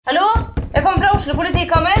Oslo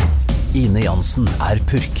politikammer. Ine Jansen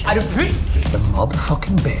purk. Du purk? The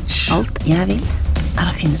motherfucking bitch. Alt jeg vil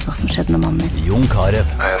å finne ut hva som skjedde med mannen min. Jon Carew.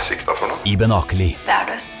 Jeg sikta for noe? Iben Akeli. Det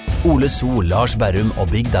du. Ole So, Lars Berrum og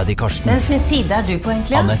Big Daddy Karsten. Hvem sin side du på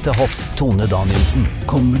egentlig? Annette Hoff, Tone Danielsen.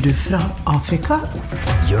 Kommer du fra Afrika?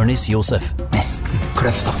 Jørnis Josef. Nesten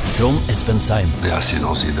kløfta. Trond Espen Seim. Det er synd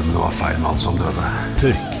å si det, men det var feil mann som døde.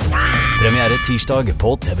 Purk. Premiere tirsdag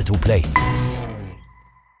på TV2 Play.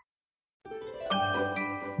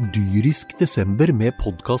 Dyrisk desember med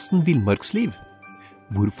podcasten Villmarksliv.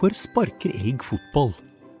 Hvorfor sparker elg fotball?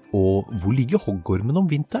 Og hvor ligger hoggormen om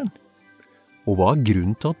vinteren? Og hva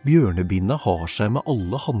grunnen til at bjørnebinna har seg med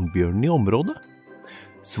alle hannbjørnene i området?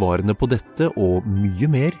 Svarene på dette og mye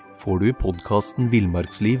mer får du i podcasten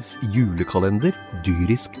Villmarkslivs julekalender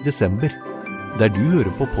Dyrisk desember, der du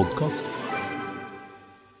hører på podcast.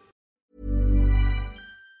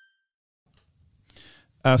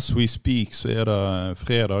 As we speak så det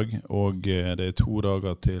fredag, og det 2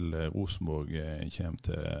 dager til Rosenborg kommer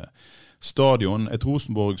til stadion. Et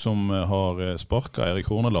Rosenborg som har sparket Erik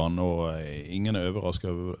Horneland, og ingen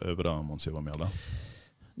overrasket over det, Mons Ivar Mjelde.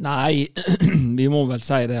 Nei, vi må vel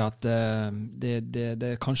si det at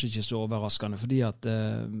det kanskje ikke så overraskende, fordi at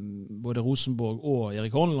både Rosenborg og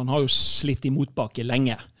Erik Horneland har jo slitt i motbakke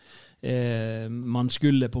lenge. Man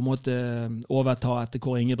skulle på en måte overta etter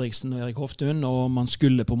Kåre Ingebrigtsen og Erik Hoftun, og man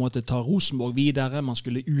skulle på en måte ta Rosenborg videre, man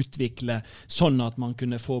skulle utvikle sånn at man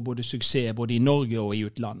kunne få både suksess både i Norge og i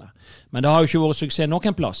utlandet. Men det har jo ikke vært suksess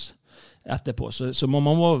noen plass etterpå, så man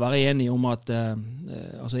må være enig om at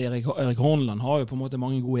altså Erik Horneland har jo på en måte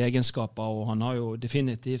mange gode egenskaper, og han har jo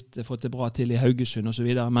definitivt fått det bra til i Haugesund og så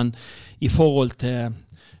videre, men i forhold til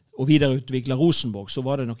å videreutvikle Rosenborg, så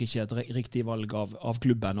var det nok ikke et riktig valg av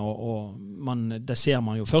klubben, og det ser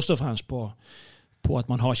man jo først og fremst på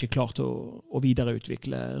at man har ikke klart å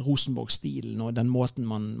videreutvikle Rosenborg-stilen og den måten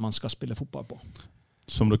man skal spille fotball på.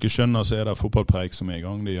 Som dere skjønner så det fotballpreik som i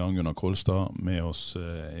gang. Det Jan Gunnar Kolstad. Med oss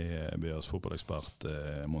BRs fotballekspert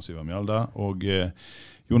Mons Ivar Mjelde. Og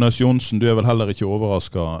Jonas Jonsen, du vel heller ikke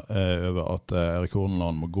overrasket over at Erik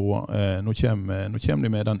Horneland må gå. Nå kommer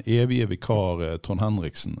de med den evige vikar Trond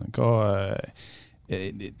Henriksen.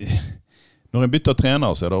 Når en bytter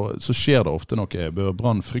trener så skjer det ofte noe. Bør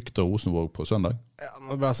Brann frykte Rosenborg på søndag? Ja,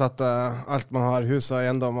 man bare sette alt man har, hus og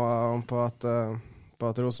eiendom, på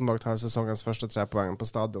at Rosenborg tar sesongens første 3 poeng på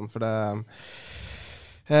stadion, for det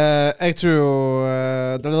jeg tror jo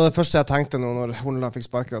det var det første jeg tenkte nå når Horneland fikk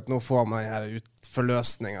sparket, at nå får man her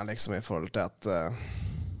forløsninger liksom i forhold til at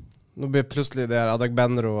nå blir plutselig det Adek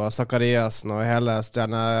Benro og Zakariasen og hele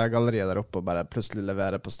stjernegalleriet der oppe og bare plutselig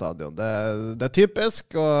leverer på stadion. Det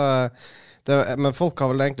typisk, men folk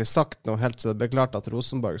har vel egentlig sagt noe helt til det ble klart at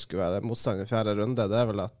Rosenborg skulle være motstander i 4. runde. Det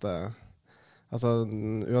vel at altså,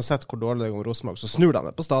 uansett hvor dårlig det går med Rosenborg, så snur de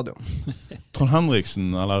det på stadion. Trond Henriksen,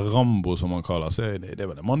 eller Rambo som han kaller seg, det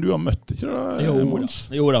vel en mann du har møtt, ikke det?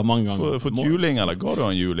 Jo da, mange ganger. For juling, eller ga du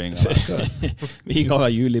en juling? Vi ga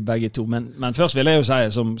juling begge to, men først vil jeg jo si,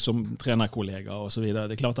 som trenerkollega og så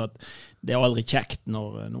videre, det klart at det aldri kjekt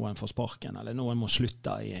når noen får sparken, eller noen må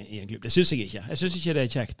slutte i en klubb. Det synes jeg ikke. Jeg synes ikke det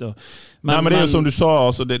kjekt. Men det jo som du sa,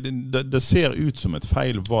 altså, det ser ut som et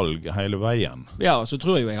feil valg hele veien. Ja, så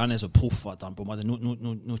tror jeg han så proff at han på en måte,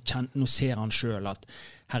 nå ser han selv at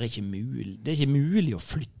her det er ikke mulig å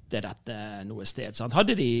flytte dette noe sted. Sant?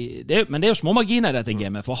 Men det jo små marginer i dette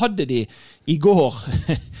gamet, for hadde de i går,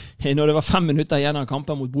 når det var 5 minutter igjen av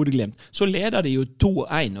kampen mot Bodø/Glimt, så leder de jo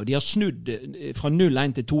 2-1, og de har snudd fra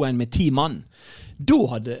 0-1 til 2-1 med 10 mann. Da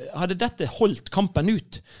hadde dette holdt kampen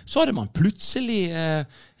ut. Så hadde man plutselig,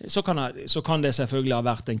 så kan det selvfølgelig ha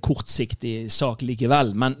vært en kortsiktig sak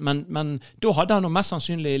likevel, men da hadde han mest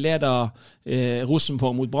sannsynlig ledet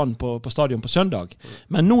Rosenborg mot Brann på stadion på søndag.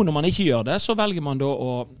 Men nå når man ikke gjør det, så velger man da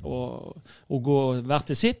å gå hver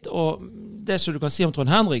til sitt, og det som du kan si om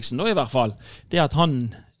Trond Henriksen da i hvert fall, det at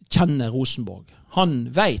han kjenner Rosenborg. Han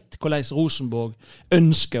vet hvordan Rosenborg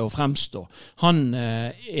ønsker å fremstå. Han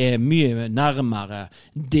mye nærmere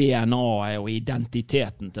DNA-et og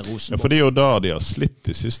identiteten til Rosenborg. Ja, for det jo da de har slitt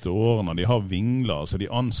de siste årene. De har vinglet, altså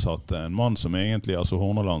de ansatte en mann som egentlig, altså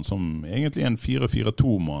Horneland, som egentlig en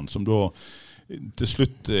 4-4-2-mann, som da til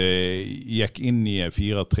slutt gikk inn i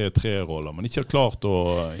 4-3-3-roller, men ikke har klart å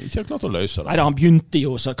løse det. Nei, han begynte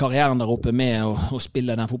jo karrieren der oppe med å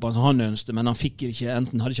spille den fotballen som han ønsket, men han fikk ikke,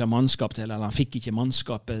 enten hadde ikke mannskap til, eller han fikk ikke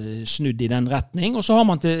mannskapet snudd i den retning, og så har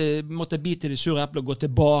man måttet bite det sure eplet og gå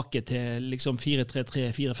tilbake til liksom 4-3-3,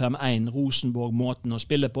 4-5-1, Rosenborg-måten å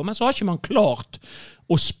spille på, men så har ikke man klart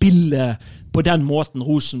å spille på den måten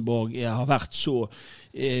Rosenborg har vært så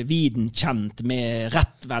Viden kjent med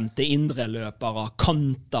rettvendte indreløpere,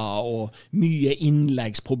 kanter og mye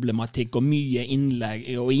innleggsproblematikk og mye innlegg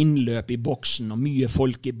og innløp i boksen og mye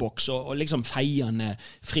folk i boks og liksom feiende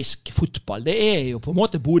frisk fotball. Det jo på en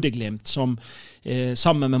måte Bodø/Glimt som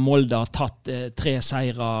sammen med Molde har tatt 3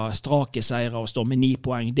 strake seire og står med 9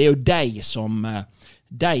 poeng. Det jo de som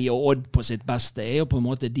de og Odd på sitt beste jo på en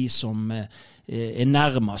måte de som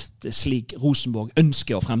nærmest slik Rosenborg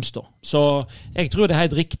ønsker å fremstå. Så jeg tror det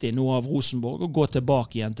helt riktig nå av Rosenborg å gå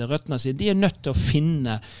tilbake igjen til røttene sine. De nødt til å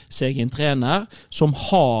finne seg en trener som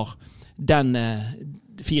har den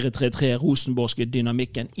 4-3-3 rosenborgske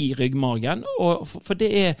dynamikken i ryggmargen, og for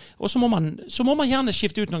det og så må man gjerne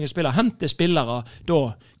skifte ut noen spillere, hente spillere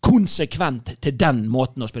da konsekvent til den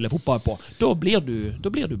måten å spille fotball på. Da blir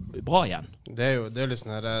du bra igjen. Det er jo litt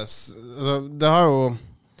sånn her, altså, det har jo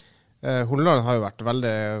Horneland har jo vært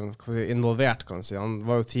veldig involvert, kan man si. Han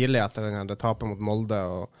var jo tidlig etter det tapet mot Molde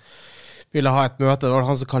og ville ha et møte. Det var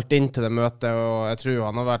han som kalte inn til det møtet, og jeg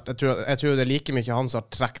tror det like mye han som har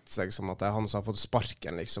trekt seg som at det han som har fått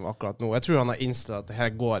sparken liksom, akkurat nå. Jeg tror han har innstilt at det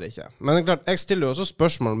her går ikke. Men det klart, jeg stiller jo også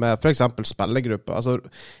spørsmål med for eksempel spillergrupper. Altså,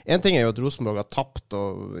 en ting jo at Rosenborg har tapt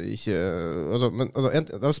og ikke...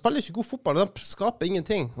 de spiller ikke god fotball, de skaper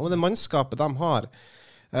ingenting. Og det mannskapet de har,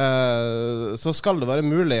 så skal det være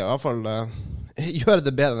mulig i hvert fall gjøre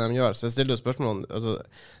det bedre enn de gjør. Så jeg stiller jo spørsmål om... Altså,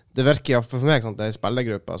 det virker for meg sånn at det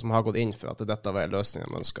spillergrupper som har gått inn for at dette var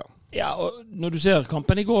løsningen de ønsker. Ja, og når du ser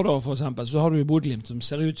kampen i går da, for eksempel, så har du Bodø/Glimt som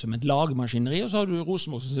ser ut som et lagmaskineri, og så har du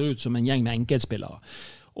Rosenborg som ser ut som en gjeng med enkeltspillere.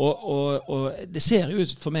 Og det ser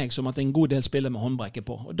ut for meg som at en god del spiller med håndbrekke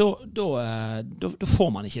på. Og da får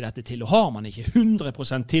man ikke dette til. Og har man ikke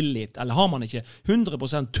 100% tillit, eller har man ikke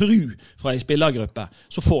 100% tru fra en spillergruppe,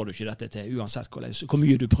 så får du ikke dette til, uansett hvor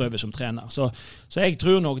mye du prøver som trener. Så jeg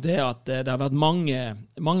tror nok det at det har vært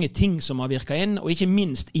mange ting som har virket inn, og ikke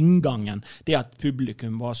minst inngangen, det at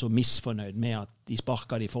publikum var så misfornøyd med at de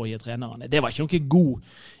sparket de forrige trenerne. Det var ikke noe god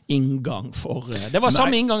inngang for... Det var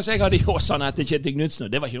samme inngang som jeg hadde i Åsane etter Kjetil Knudsen,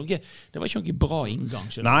 og det var ikke noe bra inngang.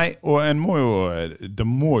 Nei, og det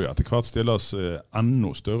må jo etter hvert stilles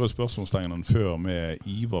enda større spørsmålstegn enn før med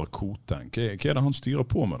Ivar Koteng. Hva det han styrer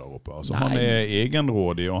på med der oppe? Altså, han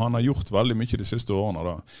egenrådig, og han har gjort veldig mye de siste årene.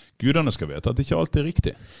 Da. Gudene skal vite at det ikke alltid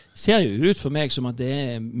riktig. Ser jo ut for meg som at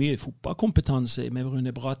det mye fotballkompetanse med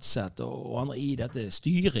Rune Bratseth og andre i dette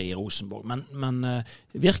styret i Rosenborg, men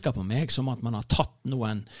virker på meg som at man har tatt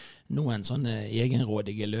noen sånne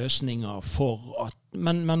egenrådige løsninger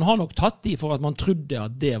men man har nok tatt de for at man trodde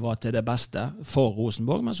at det var til det beste for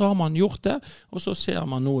Rosenborg, men så har man gjort det, og så ser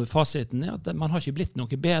man nå fasiten at man har ikke blitt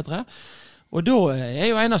noe bedre, og da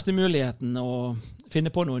jo eneste muligheten å finne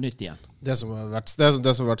på noe nytt igjen. Det som har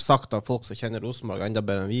vært sagt av folk som kjenner Rosenborg enda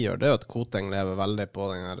bedre enn vi gjør, det at Koteng lever veldig på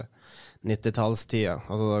den her 90-tallstida,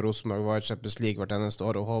 altså da Rosenborg var i Champions League hvert eneste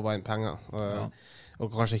år og håva inn penger,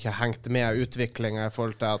 og kanskje ikke hengt med utviklingen i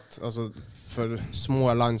forhold til at altså, for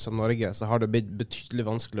små land som Norge så har det blitt betydelig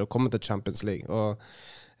vanskelig å komme til Champions League, og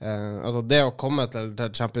altså det å komme til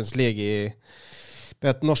Champions League i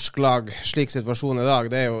et norsk lag, slik situasjonen i dag,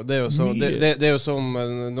 det er jo som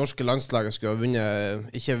norske landslaget skulle ha vunnet,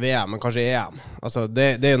 ikke VM, men kanskje EM. Altså,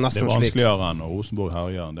 det jo nesten slik. Det vanskeligere enn Rosenborg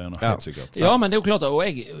herjer, det noe helt sikkert. Ja, men det jo klart, og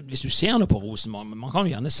hvis du ser noe på Rosenborg, man kan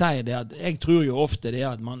jo gjerne si det at jeg tror jo ofte det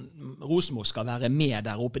at Rosenborg skal være med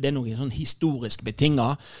der oppe, det noe sånn historisk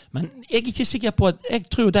betinget, men jeg ikke sikker på at, jeg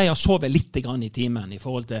tror de har sovet litt grann i timen i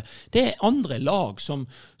forhold til, det andre lag som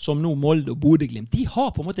nå Molde og Bodø/Glimt, de har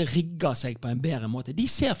på en måte rigget seg på en bedre måte. De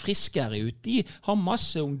ser friskere ut, de har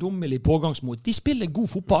masse ungdommelig pågangsmot, de spiller god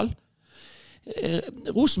fotball.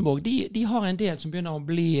 Rosenborg, de har en del som begynner å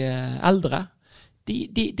bli eldre.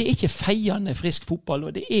 Det ikke feiende frisk fotball,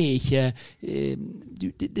 og det ikke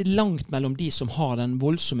det langt mellom de som har den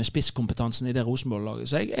voldsomme spisskompetansen i det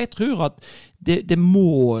Rosenborg-laget. Så jeg tror at det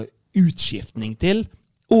må utskiftning til,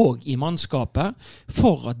 og i mannskapet,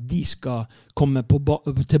 for at de skal komme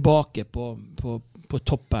tilbake på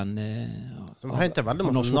toppen. De henter veldig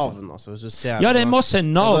masse navn, altså, hvis du ser. Ja, det masse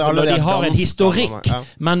navn, og de har en historikk.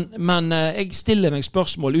 Men jeg stiller meg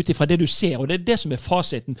spørsmål ut ifra det du ser, og det det som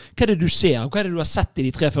fasiten. Hva det du ser, og hva det du har sett i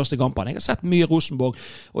de 3 første kampene? Jeg har sett mye Rosenborg,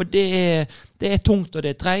 og det tungt, og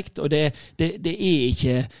det tregt, og det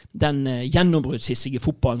ikke den gjennombruddshissige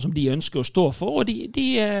fotballen som de ønsker å stå for, og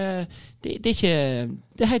det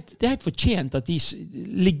helt fortjent at de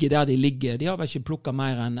ligger der de ligger. De har vel ikke plukket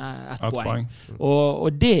mer enn 1 poeng.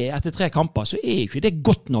 Og det etter 3 kamper, så ikke det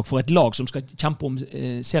godt nok for et lag som skal kjempe om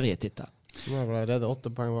serietittel. Nå vel allerede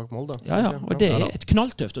 8 poeng bak Molde. Ja, og det et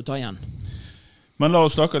knalltøft å ta igjen. Men la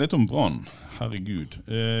oss snakke litt om Brann. Herregud.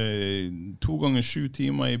 2 ganger 7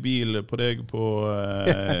 timer I bil på deg på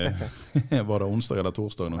var det onsdag eller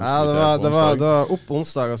torsdag? Ja, det var opp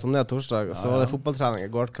onsdag og så ned torsdag, og så var det fotballtrening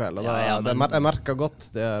I går kveld. Og jeg merket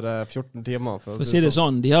godt det 14 timer. For å si det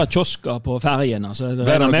sånn, de har kiosker på ferien, altså det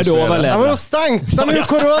regner med du overlever. De var jo stengt! De jo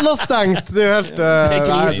koronastengt! Det helt... det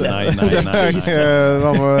krise. Nei.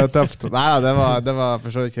 Det var tøft. Nei, det var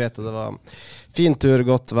for så vidt greit, det var... Fin tur,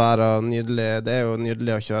 godt vær og nydelig. Det jo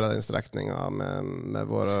nydelig å kjøre den strekningen med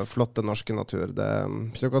vår flotte norske natur. Det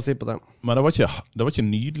ikke noe å si på det. Men det var ikke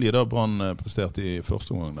nydelig da Brann presterte I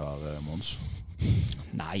første omgang der, Måns?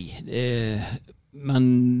 Nei, men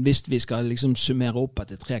hvis vi skal liksom summere opp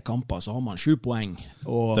etter 3 kamper, så har man 7 poeng.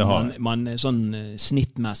 Og man sånn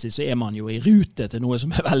snittmessig så man jo I rute til noe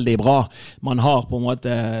som veldig bra. Man har på en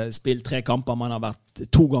måte spilt 3 kamper, man har vært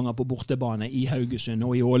 2 ganger på bortebane I Haugesund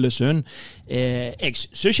og I Ålesund. Jeg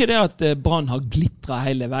synes ikke det at Brann har glittret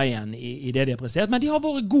hele veien I det de har prestert, men de har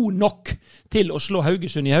vært god nok til å slå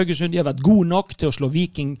Haugesund I Haugesund. De har vært god nok til å slå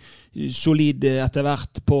Viking solid etter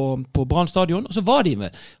hvert på Brann stadion, og så var de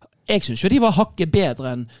med. Jeg synes jo de var hakket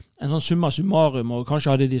bedre enn en sånn summa summarum, og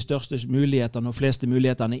kanskje hadde de største mulighetene og fleste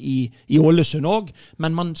mulighetene I Ålesund også,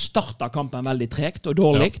 men man startet kampen veldig tregt og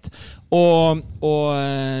dårligt, og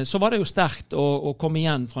så var det jo sterkt å komme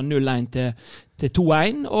igjen fra 0-1 til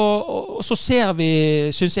 2-1, og så ser vi,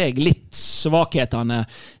 synes jeg, litt svakhetene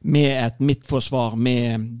med et midtforsvar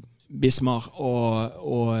med Bismar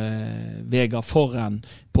og Vega foran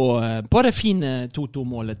på det fine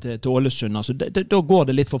 2-2-målet til Ålesund. Altså, da går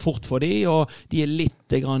det litt for fort for de, og de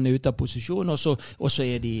litt grann ute av posisjon, og så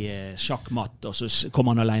de sjakkmatt, og så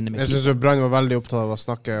kommer han alene med Jeg synes jo Brann var veldig opptatt av å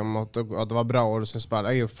snakke om at det var bra Ålesund-spill.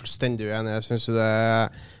 Jeg jo fullstendig uenig. Jeg synes jo det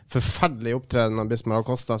forferdelig opptreden av Bismar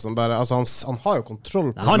Acosta, som bare, altså han har jo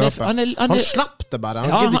kontroll på løpet. Han slapp det bare.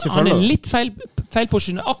 Han gidder ikke følge det. Han litt feil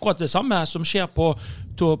posisjon. Akkurat det samme som skjer på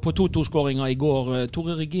 2-2-skåringen I går.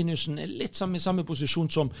 Tore Reginiussen litt I samme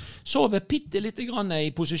posisjon som sover bitte litt grann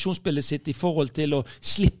I posisjonsspillet sitt I forhold til å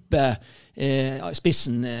slippe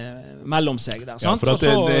spissen mellom seg der. Ja, for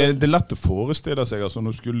det lett å forestille seg, altså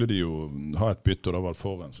nå skulle de jo ha et bytte, og da var det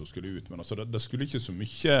foran som skulle ut, men altså, det skulle ikke så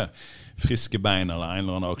mye friske bein eller en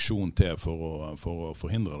eller annen aksjon til for å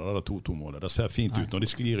forhindre det 2-2-målet. Det ser fint ut når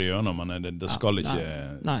de sklir igjennom, men det skal ikke...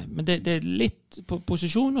 Nei, men det litt på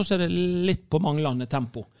posisjon, og så det litt på manglende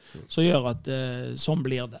tempo, som gjør at sånn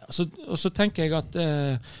blir det. Og så tenker jeg at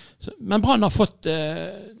men Brann har fått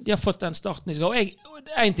de har fått den starten og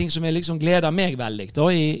en ting som liksom gleder meg veldig da,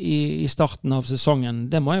 i starten av sesongen,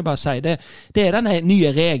 det må jeg bare si, det denne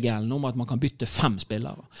nye regelen om at man kan bytte 5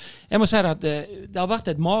 spillere. Jeg må si at det har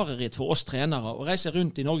vært et mareritt for oss trenere å reise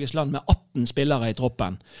rundt I Norges land med 18 spillere I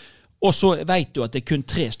troppen. Og så vet du at det kun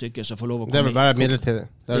 3 stykker som får lov å komme. Det vel bare midlertidig.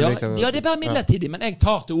 Ja, det bare midlertidig, men jeg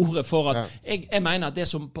tar til ordet for at jeg mener at det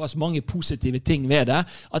såpass mange positive ting ved det,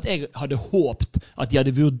 at jeg hadde håpt at de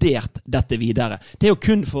hadde vurdert dette videre. Det jo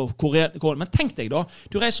kun for korona. Men tenk deg da,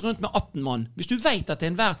 du reiser rundt med 18 mann. Hvis du vet at det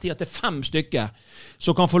enhver tid at det 5 stykker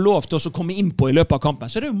som kan få lov til å komme inn på I løpet av kampen,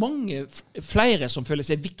 så det jo mange flere som føler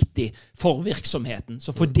seg viktig for virksomheten,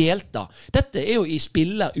 som får delta. Dette jo I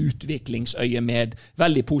spillerutviklingsøye med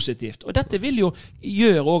veldig positivt. Og dette vil jo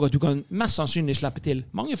gjøre også at du kan mest sannsynlig slippe til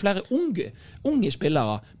mange flere unge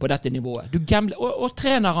spillere på dette nivået. Og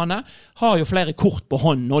trenerne har jo flere kort på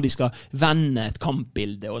hånd når de skal vende et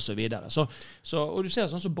kampbilde og så videre. Og du ser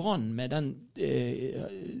sånn som Brann med den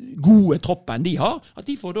gode troppen de har, at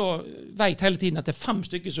de får da vet hele tiden at det 5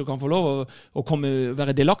 stykker som kan få lov å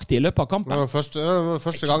være delaktige I løpet av kampen. Det var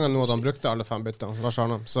første gangen nå at han brukte alle 5 bytter, Lars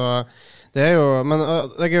Arne. Så det jo, men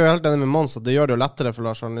jeg jo helt enig med Måns at det gjør det jo lettere for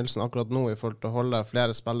Lars Arne Nilsen akkurat nå I forhold til å holde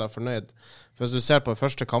flere spillere fornøyd. For hvis du ser på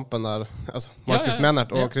første kampen der, altså Markus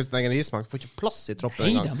Menert og Kristian Egen Rismark får ikke plass I troppen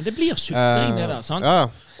en gang. Neida, men det blir sutring det der, sant?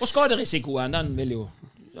 Og skaderisikoen, den vil jo...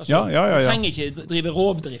 Altså, du trenger ikke drive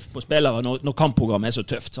rovdrift på spillere når kampprogrammet så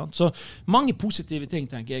tøft, sant? Så mange positive ting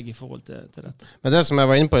tenker jeg I forhold til dette. Men det som jeg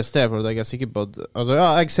var inne på I sted, for jeg sikker på at, altså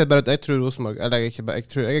jeg ser bare at jeg tror Rosenborg, eller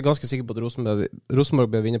jeg ganske sikker på at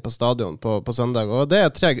Rosenborg bør vinne på stadion på søndag, og det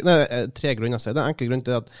 3 grunner seg. Det enkle grunn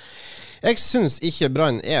til at jeg synes ikke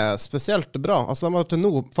Brann spesielt bra. Altså, de har til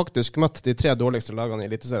nå faktisk møtt de 3 dårligste lagene I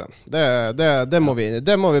Eliteserien. Det må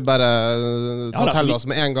vi bare ta til oss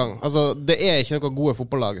med en gang. Altså, det ikke noen gode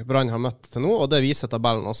fotballag Brann har møtt til nå, og det viser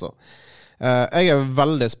tabellen også. Jeg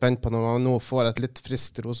veldig spent på når man nå får et litt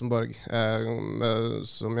friskt Rosenborg,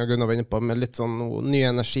 som jeg Gunnar var inne på, med litt sånn ny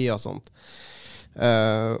energi og sånt.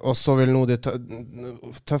 Og så vil nå de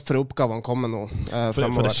tøffere oppgavene komme nå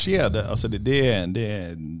fremover. For det skjer det, altså det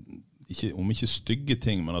om ikke stygge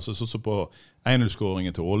ting, men altså så på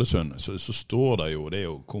 1-0-skåringen til Ålesund, så står det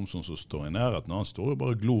jo Komsom som står I nærheten, han står jo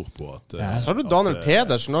bare glor på at... Så har du Daniel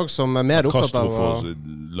Pedersen også, som mer opptatt av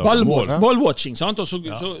ballwatching, sant? Og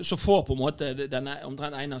så får på en måte den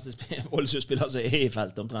omtrent eneste Ålesund-spiller som I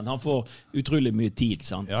feltet, omtrent. Han får utrolig mye tid,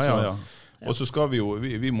 sant? Ja. Og så skal vi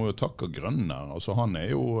må jo takke Grønner, altså han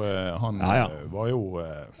jo, var jo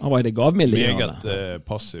han var I det gavmilde meget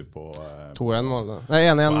passiv på 2-1-mål da. Nei,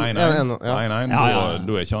 1-1. 1-1,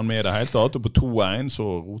 da ikke han med I det hele tatt, og på 2-1 så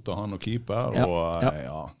roter han og keeper,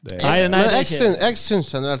 Men jeg synes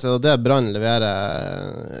generelt at det Brann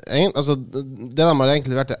leverer, altså det de har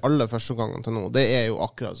egentlig levert I alle første gangen til nå, det jo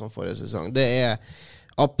akkurat som forrige sesong. Det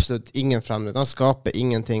absolutt ingen fremdrift. Han skaper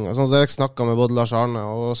ingenting. Og sånn som jeg snakket med både Lars Arne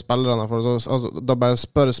og spillerne, da bare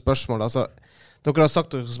spørsmål. Altså, dere har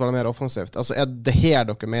sagt at dere skal spille mer offensivt. Altså, det her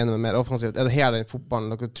dere mener med mer offensivt? Det her den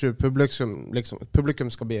fotballen dere tror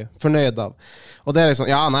publikum skal bli fornøyd av? Og det liksom,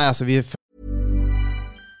 vi...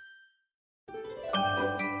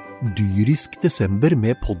 Dyrisk desember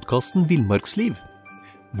med podcasten Villmarksliv.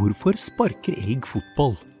 Hvorfor sparker elg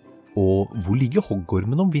fotball? Og hvor ligger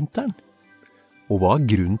hoggormen om vinteren? Og hva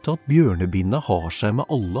grunnen til at bjørnebinna har seg med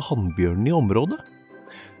alle hannbjørnene I området?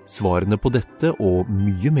 Svarene på dette og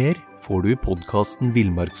mye mer får du I podcasten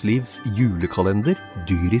Villmarkslivs julekalender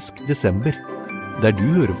Dyrisk desember, der du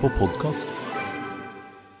hører på podcast.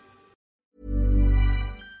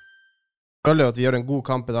 Jeg føler jo at vi gjør en god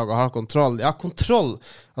kamp I dag og har kontroll. Ja, kontroll.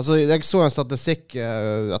 Altså, jeg så en statistikk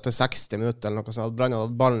etter 60 minutter eller noe sånt, at Brann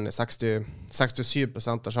hadde ballen I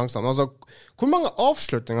 67% av sjansene. Altså, hvor mange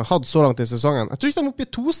avslutninger hadde så langt I sesongen? Jeg tror ikke de oppe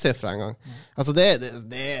I 2-sifre en gang. Altså, det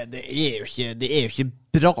jo ikke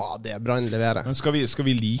bra det Brann leverer. Men skal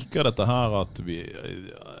vi like dette her at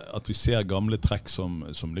vi ser gamle trekk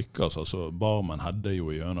som lykkes? Altså, Barmen hadde jo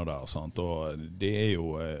gjennom der, sant? Og det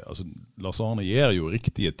jo, altså, Lars Arne gjør jo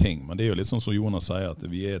riktige ting, men det jo litt sånn som Jonas sier, at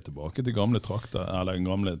vi tilbake til gamle trakter, eller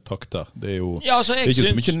gamle takter. Det jo altså, det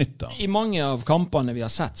ikke så mye nytt der. I mange av kampene vi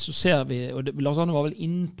har sett, så ser vi, og Lars Arne var vel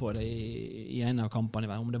inn på det I en av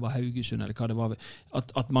kampene, om det var Haugesund eller hva det var,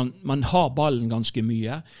 at man har ballen ganske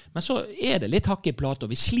mye, men så det litt hakk I plata, og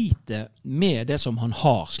vi sliter med det som han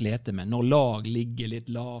har slitet med. Når lag ligger litt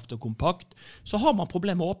lavt og kompakt, så har man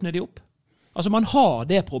problemer å åpne de opp. Altså man har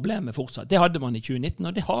det problemet fortsatt. Det hadde man I 2019,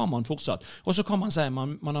 og det har man fortsatt. Og så kan man si at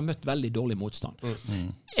man har møtt veldig dårlig motstand.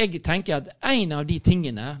 Jeg tenker at en av de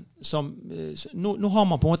tingene som... Nå har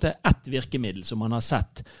man på en måte ett virkemiddel som man har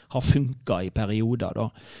sett har funket I perioder. Da.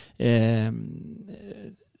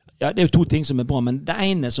 Det jo to ting som bra, men det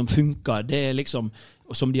ene som funker, det liksom...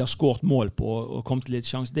 og som de har skåret mål på og kommet til litt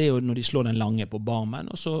sjans, det jo når de slår den lange på Barmen,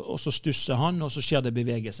 og så stusser han, og så skjer det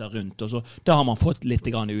bevegelser rundt, og så da har man fått litt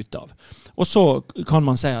grann ut av. Og så kan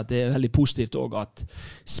man si at det veldig positivt også at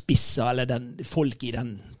spisser, eller folk I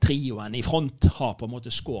den trioen I front har på en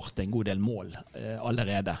måte skåret en god del mål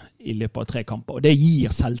allerede I løpet av 3 kamper, og det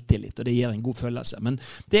gir selvtillit, og det gir en god følelse. Men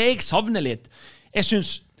det jeg savner litt, jeg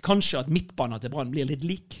synes kanskje at midtbanen til Brann blir litt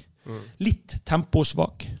lik. Litt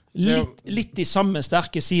temposvak, litt de samme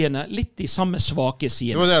sterke sidene, litt de samme svake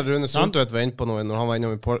sidene. Det var det Rune Soltvedt var inne på nå når han var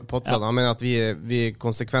innom I podcasten. Han mener at vi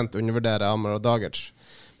konsekvent undervurderer Amar og Dagerts.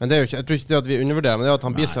 Men det jo ikke, jeg tror ikke det at vi undervurderer, men det at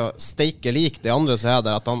han blir så steike lik de andre som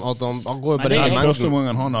der, at han går bare I mengden. Første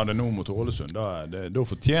gangen han hadde nå mot Ålesund, da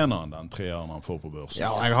fortjener han den 3-eren han får på børsen. Ja,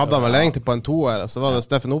 jeg hadde han vel egentlig på en 2-er, så var det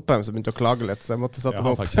Steffen Oppheim som begynte å klage litt, så jeg måtte sette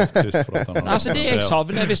det opp. Altså det jeg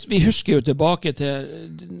savner, vi husker jo tilbake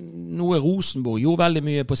til noe Rosenborg gjorde veldig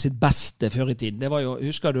mye på sitt beste før I tiden. Det var jo,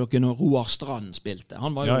 husker dere når Roar Strand spilte?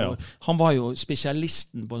 Han var jo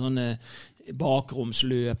spesialisten på sånne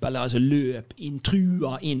bakromsløp, eller altså løp inn,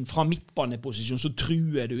 trua inn, fra midtbaneposisjon så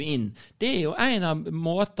truer du inn. Det jo en av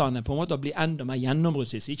måtene på en måte å bli enda mer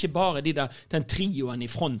gjennombruddsis. Ikke bare den trioen I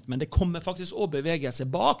front, men det kommer faktisk å bevege seg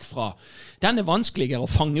bakfra. Den vanskeligere å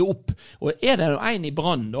fange opp. Og det en I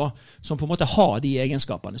Brann da, som på en måte har de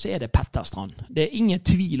egenskapene, så det Petter Strand. Det ingen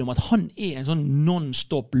tvil om at han en sånn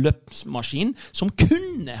non-stop løpsmaskin som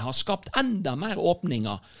kunne ha skapt enda mer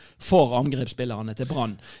åpninger for angrepsspillerne til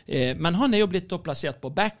Brann. Men han jo blitt plassert på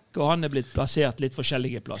back, og han blitt plassert litt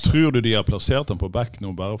forskjellige plasser. Tror du de har plassert han på back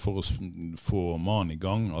nå bare for å få man I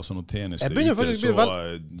gang? Altså når tennis ute,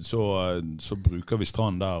 så bruker vi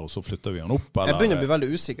Strand der, og så flytter vi han opp? Eller? Jeg begynner å bli veldig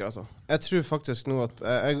usikker, altså. Jeg tror faktisk nå at...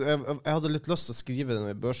 Jeg hadde litt lyst til å skrive det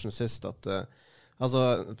nå I børsen sist, at altså,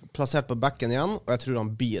 plassert på backen igjen, og jeg tror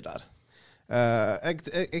han blir der.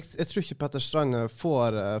 Jeg tror ikke Petter Strand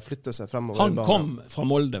får flytte seg fremover. Han kom fra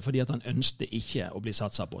Molde fordi at han ønsket ikke å bli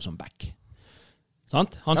satset på som back.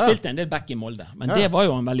 Sant? Han spilte en del back I Molde, men det var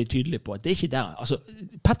jo han veldig tydelig på at det ikke der. Altså,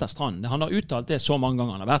 Petter Strand, han har uttalt det så mange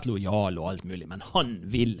ganger, han har vært lojal og alt mulig, men han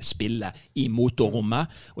vil spille I motorrommet,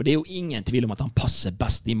 og det jo ingen tvil om at han passer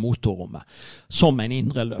best I motorrommet, som en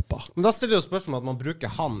indre løper. Men da stiller jo spørsmål at man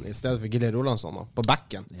bruker han I stedet for Gilly Rolandsson på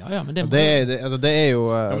backen. Ja, men det jo...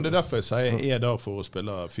 Ja, men det derfor jeg sier, jeg der for å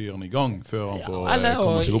spille fyren I gang, før han får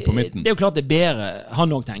komme seg opp på midten. Det jo klart det bedre,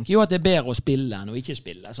 han også tenker jo at det bedre å spille enn å ikke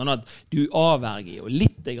spille, sånn at du avverger og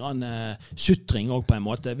litt grann suttring også på en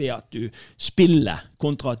måte ved at du spiller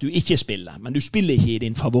kontra at du ikke spiller, men du spiller ikke I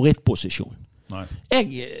din favorittposisjon. Nei.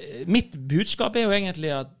 Mitt budskap jo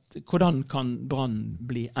egentlig at hvordan kan Brann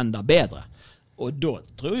bli enda bedre? Og da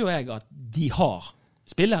tror jo jeg at de har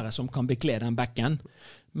spillere som kan bekle den bekken,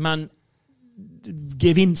 men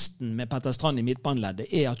gevinsten med Petter Strand I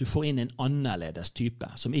midtbaneleddet at du får inn en annerledes type,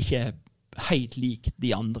 som ikke helt lik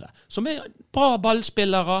de andre, som bra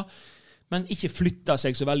ballspillere, men ikke flytter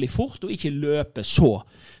seg så veldig fort, og ikke løper så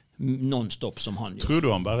non-stop som han gjør. Tror du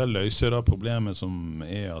han bare løser det problemet som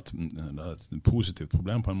at det et positivt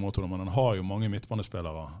problem på en måte, men han har jo mange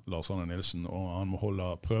midtbanespillere, Lars Arne Nilsen, og han må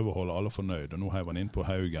prøve å holde alle fornøyd, og nå heiver han inn på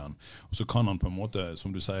Haugen, og så kan han på en måte,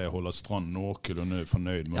 som du sier, holde Strand noenlunde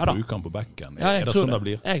fornøyd med å bruke han på bekken. Ja, det sånn det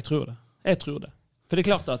blir? Jeg tror det. For det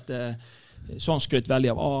klart at så han skrytt veldig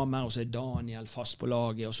av Amer, og så Daniel fast på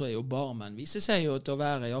laget, og så jo Barmen viser seg jo til å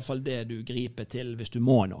være I hvert fall det du griper til hvis du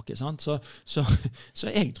må noe, sant? Så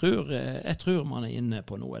jeg tror man inne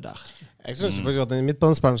på noe der. Jeg synes faktisk at den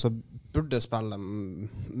midtbanespilleren som burde spille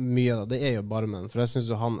mye da, det jo Barmen, for jeg synes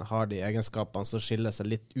jo han har de egenskapene som skiller seg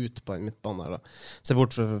litt ut på en midtbane da. Se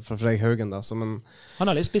bort fra Fredrik Haugen da, som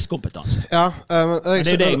han har litt spisskompetanse. Ja, men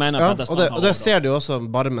det det jeg mener Petter Strand og det ser du også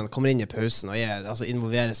Barmen kommer inn I pausen og altså,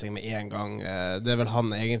 involverer seg med en gang. Det vel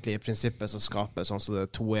han egentlig I prinsippet som skaper sånn som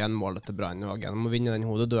det 2-1-målet til Brann og han må vinne den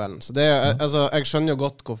hodeduellen. Så det altså, jeg skjønner jo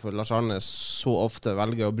godt hvorfor Lars Arne så ofte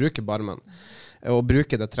velger å bruke Barmen og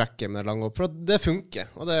bruke det trekket med det lange opp. For det funker,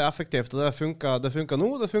 og det effektivt, og det funker nå.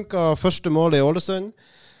 Det funker første målet I Ålesund.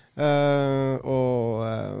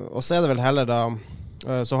 Og så det vel heller da,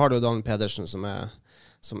 så har du jo Daniel Pedersen som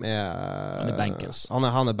han bankers.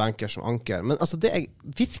 Han banker som anker. Men altså, det jeg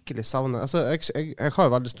virkelig savner, altså, jeg har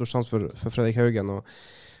jo veldig stor sans for Fredrik Haugen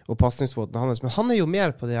og passningsfoten hans, men han jo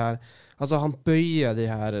mer på de her, altså han bøyer de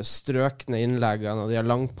her strøkne innleggene og de her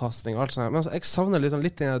langpassninger og alt sånt. Men altså, jeg savner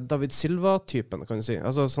litt den her David Silva-typen, kan du si.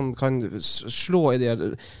 Altså som kan slå I de her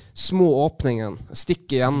små åpningene,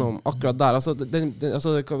 stikke gjennom akkurat der. Altså,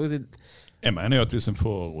 jeg mener jo at hvis en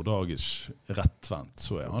får Rodagic rettvendt,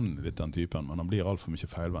 så han litt den typen, men han blir alt for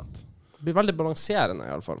mye feilvendt. Det blir veldig balanserende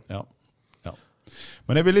I alle fall. Ja.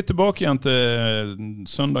 Men jeg vil litt tilbake igjen til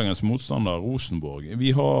søndagens motstander, Rosenborg. Vi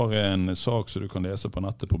har en sak som du kan lese på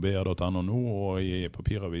nettet på br.no nå, og I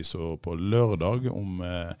papiravis og på lørdag, om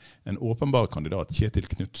en åpenbar kandidat, Kjetil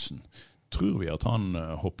Knutsen. Tror vi at han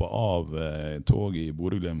hopper av tog I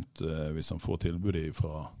Bodø/Glimt hvis han får tilbudet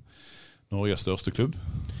fra Norges største klubb?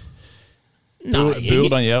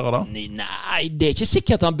 Burde han gjøre det? Nei, det ikke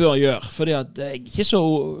sikkert han bør gjøre, fordi at jeg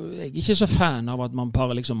ikke så fan av at man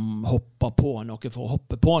bare liksom hopper på noe for å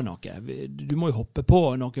hoppe på noe. Du må jo hoppe på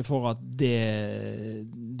noe for at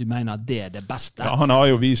du mener at det det beste. Ja, han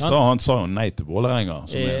har jo vist da, han sa jo nei til Vålerenga,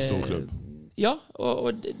 som en stor klubb. Ja,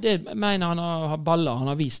 og det mener han har baller,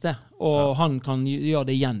 han har vist det, og han kan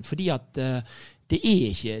gjøre det igjen, fordi at det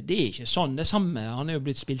ikke sånn, det samme, han jo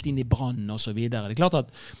blitt spilt inn I Brann og så videre. Det klart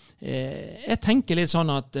at jeg tenker litt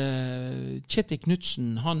sånn at Kjetil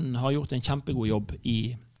Knutsen, han har gjort en kjempegod jobb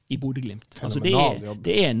I Bodø/Glimt. Altså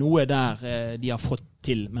det noe der de har fått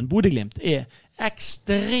til, men Bodø/Glimt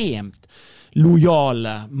ekstremt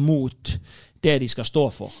lojale mot det de skal stå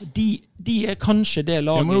for. De kanskje det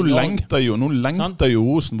laget... Ja, men nå lengter jo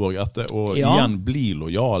Rosenborg etter å igjen bli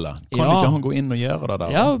lojale. Kan ikke han gå inn og gjøre det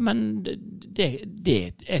der? Ja, men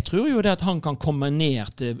jeg tror jo det at han kan komme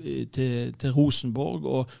ned til Rosenborg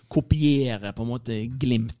og kopiere på en måte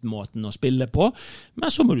Glimt-måten å spille på.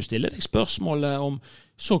 Men så må du stille deg spørsmålet om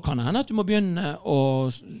så kan det hende at du må begynne,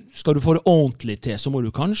 og skal du få det ordentlig til, så må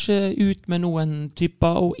du kanskje ut med noen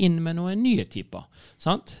typer og inn med noen nye typer.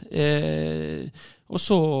 Sant? Og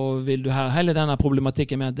så vil du her hele denne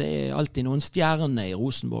problematikken med at det alltid noen stjerner I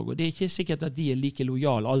Rosenborg, og det ikke sikkert at de like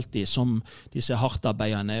lojale alltid som disse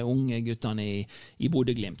hardtarbeidende unge guttene I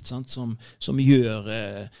Bodø/Glimt, sant? Som gjør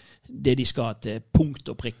det de skal til punkt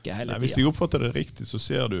og prikke hele tiden. Hvis jeg oppfatter det riktig, så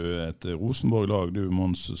ser du et Rosenborg-lag, du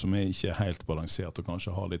Mons, som ikke helt balansert, og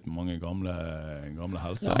kanskje har litt mange gamle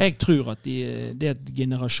helter. Ja, jeg tror at det et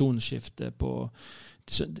generasjonsskifte på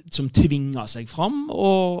som tvinger seg fram,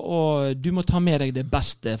 og du må ta med deg det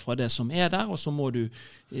beste fra det som der, og så må du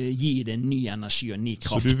gi det ny energi og ny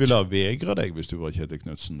kraft. Så du ville ha vegret deg hvis du var Kjetil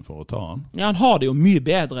Knutsen for å ta han? Ja, han har det jo mye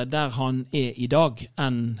bedre der han i dag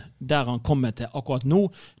enn der han kommer til akkurat nå.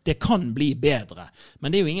 Det kan bli bedre,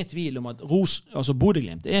 men det er jo ingen tvil om at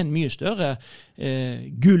Bodø/Glimt er en mye større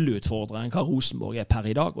gullutfordrer enn hva Rosenborg er per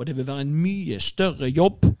i dag, og det vil være en mye større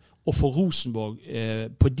jobb å få Rosenborg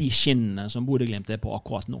på de skinnene som Bodø/Glimt er på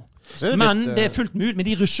akkurat nå. Men det er fullt mulig med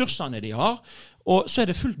de ressursene de har, og så er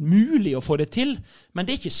det fullt mulig å få det til, men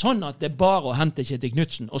det er ikke sånn at det er bare å hente Kjetil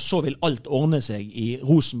Knutsen, og så vil alt ordne seg i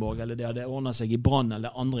Rosenborg, eller det ordner seg i Brann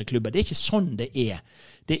eller andre klubber. Det er ikke sånn det er.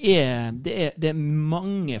 Det er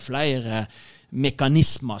mange flere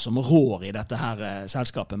mekanismer som rår i dette her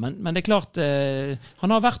selskapet. Men det er klart,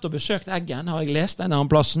 han har vært og besøkt Eggen, har jeg lest denne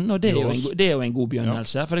plassen, og det er jo en god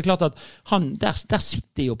begynnelse. For det er klart at han, der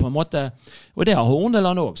sitter jo på en måte, og det har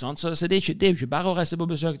Horneland også, så det er jo ikke bare å reise på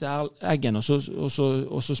besøk til Eggen, og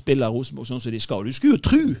så spiller Rosenborg sånn som de skal. Du skulle jo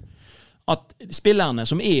tro at spillerne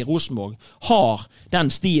som er i Rosenborg har den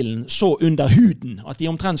stilen så under huden at de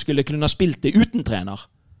omtrent skulle kunne ha spilt det uten trener.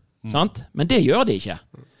 Sant? Men det gjør de ikke.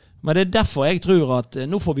 Men det er derfor jeg tror at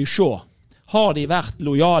nå får vi se. Har de vært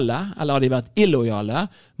lojale, eller har de vært illojale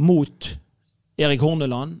mot Erik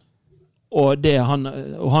Horneland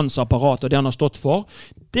og hans apparat og det han har stått for?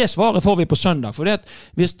 Det svaret får vi på søndag. For det at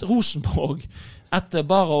hvis Rosenborg etter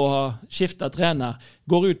bare å ha skiftet trener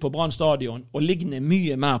går ut på Brann stadion og ligner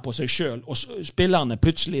mye mer på seg selv, og spillerne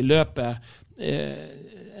plutselig løper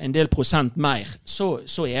en del prosent mer,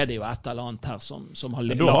 så er det jo et eller annet her som har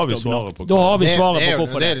lagt. Da har vi svaret på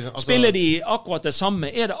hvorfor det. Spiller de akkurat det samme,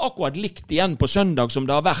 er det akkurat likt igjen på søndag som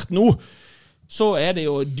det har vært nå, så er det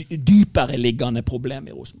jo dypere liggende problem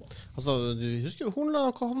i Rosenborg. Altså, du husker jo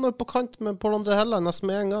Horneland havnet på kant med Pål André Helland nesten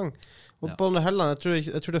med en gang. Og Pål André Helland,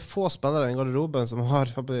 jeg tror det er få spillere i garderoben som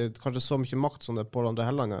har kanskje så mye makt som det Pål André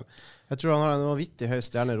Helland er. Jeg tror han har en vanvittig høy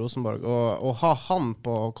stjerne i Rosenborg, og ha han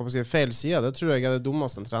på feil side, det tror jeg er det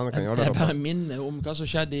dummeste en trener kan gjøre. Det er bare minne om hva som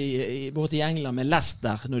skjedde borte i England med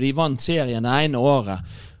Leicester, når de vant serien det ene året.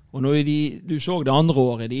 Og når du så det andre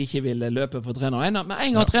året de ikke ville løpe for treneren, men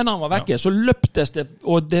en gang treneren var vekke, så løptes det,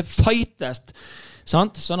 og det fightes,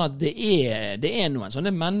 sant? Sånn at det er noen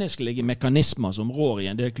sånne menneskelige mekanismer som rår i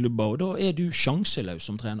en del klubber, og da er du sjanseløs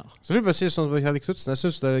som trener. Så vil jeg bare si sånn som Kjetil Knutsen, jeg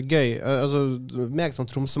synes det er gøy, altså meg som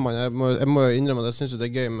Tromsømann, jeg må innrømme at jeg synes det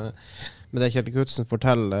er gøy med det Kjetil Knutsen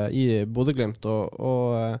forteller i Bodø/Glimt,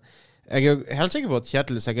 og jeg er helt sikker på at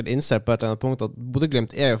Kjetil sikkert innser på et eller annet punkt at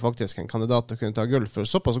Bodø/Glimt er jo faktisk en kandidat til å kunne ta gull, for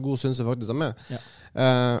såpass god synes jeg faktisk de er. Ja.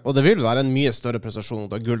 Og det vil være en mye større prestasjon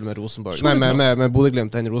å ta gull med Rosenborg. Med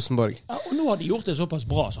Bodø/Glimt enn Rosenborg. Ja, og nå har de gjort det såpass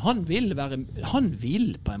bra, så han vil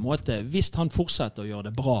på en måte, hvis han fortsetter å gjøre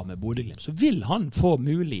det bra med Bodø/Glimt, så vil han få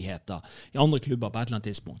muligheter i andre klubber på et eller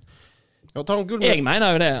annet tidspunkt. Ja, tar han gull med... Jeg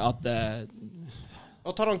mener jo det at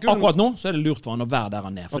akkurat nå så er det lurt for han å være der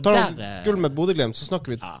han er. For tar han gull med Bodø/Glimt, så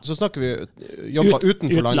snakker vi jobber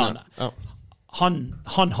utenfor landet. Ja. Han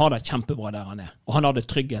har det kjempebra der han er, og han har det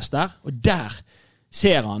tryggest der, og der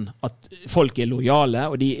ser han at folk er lojale,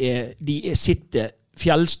 og de sitter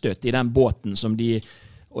fjellstøtt i den båten og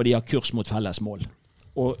de har kurs mot felles mål.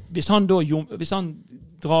 Og hvis han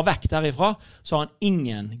drar vekk derifra, så har han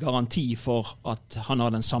ingen garanti for at han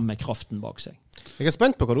har den samme kraften bak seg. Jeg er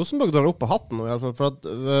spent på hva Rosenborg drar opp på hatten nå, i alle fall, for at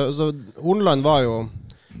Horneland var jo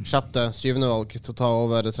 6.-7. valg til å ta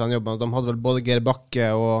over trenerjobben. De hadde vel både Geir Bakke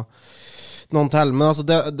og noen til, men altså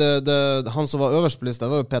han som var øverst på lista,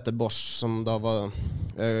 det var jo Peter Bosch, som da var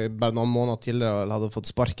bare noen måneder tidligere hadde fått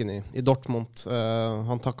sparken i Dortmund.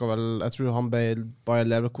 Han takket vel, jeg tror han ble Bayer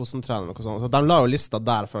Leverkusen-trener, så de la jo lista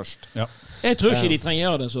der først. Ja. Jeg tror ikke de trenger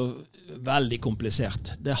gjøre det så veldig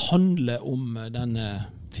komplisert. Det handler om denne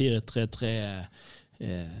 4-3-3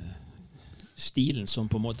 stilen som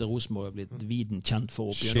på en måte Rosenborg har blitt viden kjent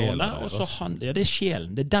for opp i årene. Og så det er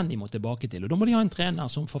sjelen, det er den de må tilbake til. Og da må de ha en trener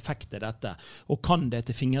som forfekter dette, og kan det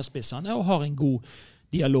til fingerspissene, og har en god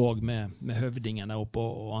dialog med høvdingen der oppe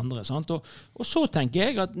og andre. Sant? Og så tenker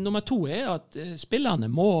jeg at nummer 2 er at spillerne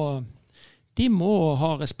må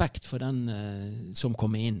ha respekt for den som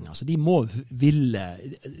kommer inn. Altså, de må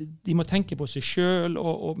tenke på seg selv,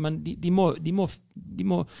 men de må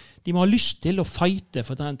ha lyst til å fighte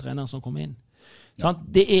for den treneren som kommer inn.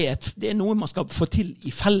 Det er noe man skal få til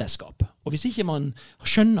i fellesskap. Og hvis ikke man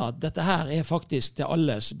skjønner at dette her er faktisk til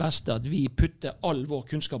alles beste, at vi putter all vår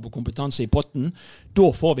kunnskap og kompetanse i potten,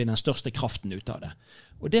 da får vi den største kraften ut av det.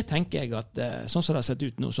 Og det tenker jeg at, sånn som det har sett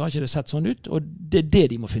ut nå, så har ikke det sett sånn ut, og det er det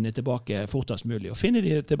de må finne tilbake fortest mulig. Og finner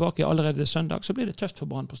de det tilbake allerede søndag, så blir det tøft for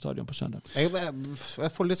Brann på stadion på søndag. Jeg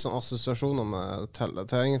får litt sånn assosiasjoner til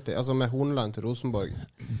egentlig, altså med Horneland til Rosenborg.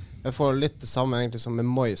 Jeg får litt det samme egentlig som med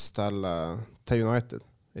Moyes til United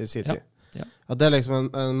i sin tid. Ja. At det er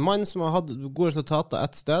liksom en mann som har hatt gode resultater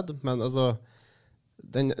et sted, men altså,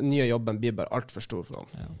 den nye jobben blir bare alt for stor for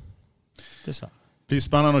ham. Ja. Dessverre. Det blir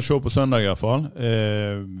spennende å se på søndag i hvert fall.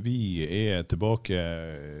 Vi er tilbake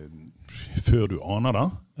før du aner det.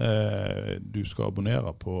 Du skal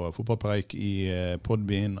abonnere på Fotballpreik i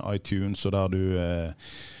Podbean, iTunes, og der du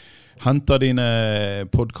henter dine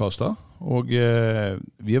podcaster. Og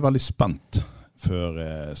vi er veldig spent før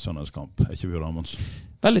søndagskamp. Er ikke vi, Ramonsen?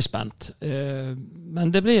 Veldig spent.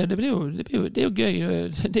 Men det er jo gøy.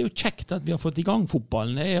 Det er jo kjekt at vi har fått i gang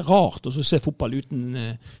fotballen. Det er rart å se fotball uten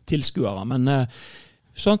tilskuere, men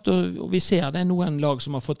og vi ser det er noen lag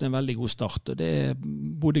som har fått en veldig god start, og det er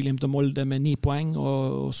Bodø/Glimt og Molde med 9 poeng,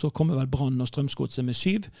 og så kommer vel Brann og Strømsgodset med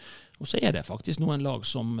 7, og så er det faktisk noen lag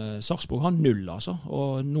som Sarpsborg har 0, altså,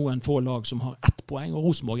 og noen få lag som har 1 poeng,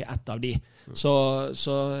 og Rosenborg er 1 av de. Så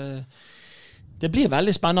det blir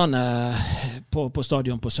veldig spennende på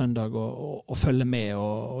stadion på søndag å følge med,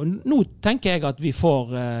 og nå tenker jeg at vi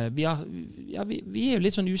får, vi er jo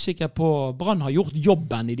litt sånn usikre på, Brann har gjort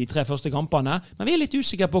jobben i de 3 første kampene, men vi er litt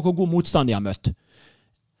usikre på hvor god motstand de har møtt.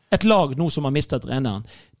 Et lag nå som har mistet treneren,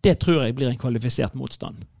 det tror jeg blir en kvalifisert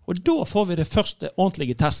motstand. Og da får vi det første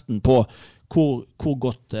ordentlige testen på hvor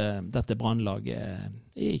godt dette Brannlaget er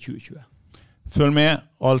i 2020. Følg med,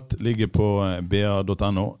 alt ligger på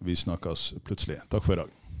ba.no. Vi snakkes plutselig. Takk for i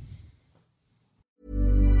dag.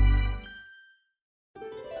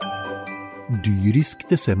 Dyrisk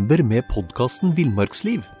desember med podcasten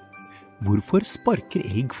Villmarksliv. Hvorfor sparker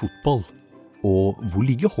elg fotball? Og hvor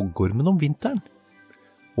ligger hoggormen om vinteren?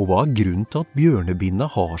 Og hva er grunnen til at bjørnebinna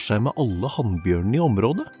har seg med alle hannbjørnene i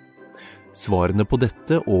området? Svarene på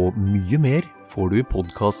dette og mye mer får du i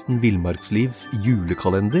podcasten Villmarkslivs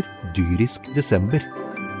julekalender Dyrisk desember,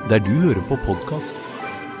 der du hører på podcast.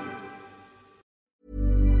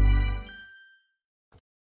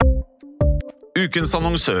 Ukens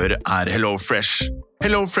annonsør er HelloFresh.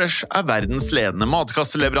 HelloFresh er verdens ledende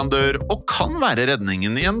matkasseleverandør og kan være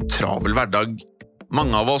redningen i en travel hverdag.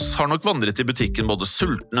 Mange av oss har nok vandret i butikken både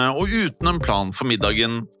sultne og uten en plan for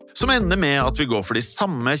middagen, som ender med at vi går for de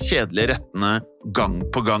samme kjedelige rettene gang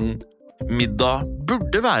på gang. Middag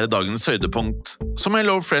burde være dagens høydepunkt. Som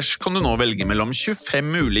HelloFresh kan du nå velge mellom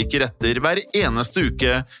 25 ulike retter hver eneste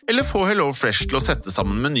uke, eller få HelloFresh til å sette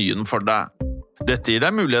sammen menyen for deg. Dette gir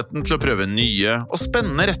deg muligheten til å prøve nye og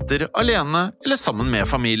spennende retter alene eller sammen med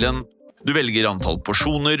familien. Du velger antall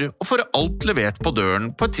porsjoner og får alt levert på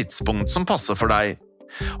døren på et tidspunkt som passer for deg.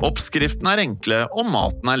 Oppskriftene er enkle, og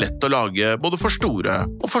maten er lett å lage både for store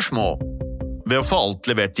og for små. Ved å få alt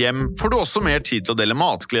levert hjem får du også mer tid til å dele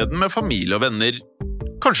matgleden med familie og venner.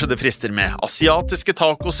 Kanskje det frister med asiatiske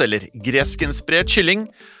tacos eller greskinspirert kylling?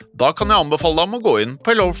 Da kan jeg anbefale deg om å gå inn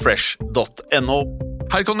på hellofresh.no.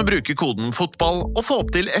 Her kan du bruke koden FOTBALL og få opp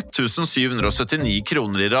til 1779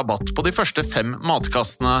 kroner i rabatt på de første 5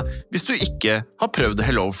 matkassene hvis du ikke har prøvd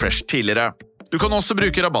HelloFresh tidligere. Du kan også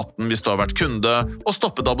bruke rabatten hvis du har vært kunde og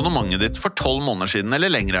stoppet abonnementet ditt for 12 måneder siden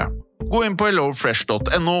eller lengre. Gå inn på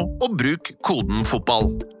hellofresh.no og bruk koden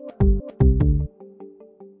FOTBALL.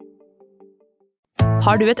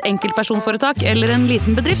 Har du et enkeltpersonforetak eller en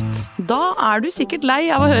liten bedrift? Da er du sikkert lei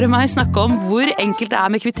av å høre meg snakke om hvor enkelt det er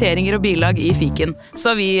med kvitteringer og bilag i Fiken.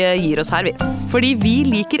 Så vi gir oss her, vi. Fordi vi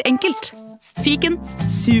liker enkelt. Fiken,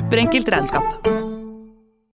 superenkelt regnskap.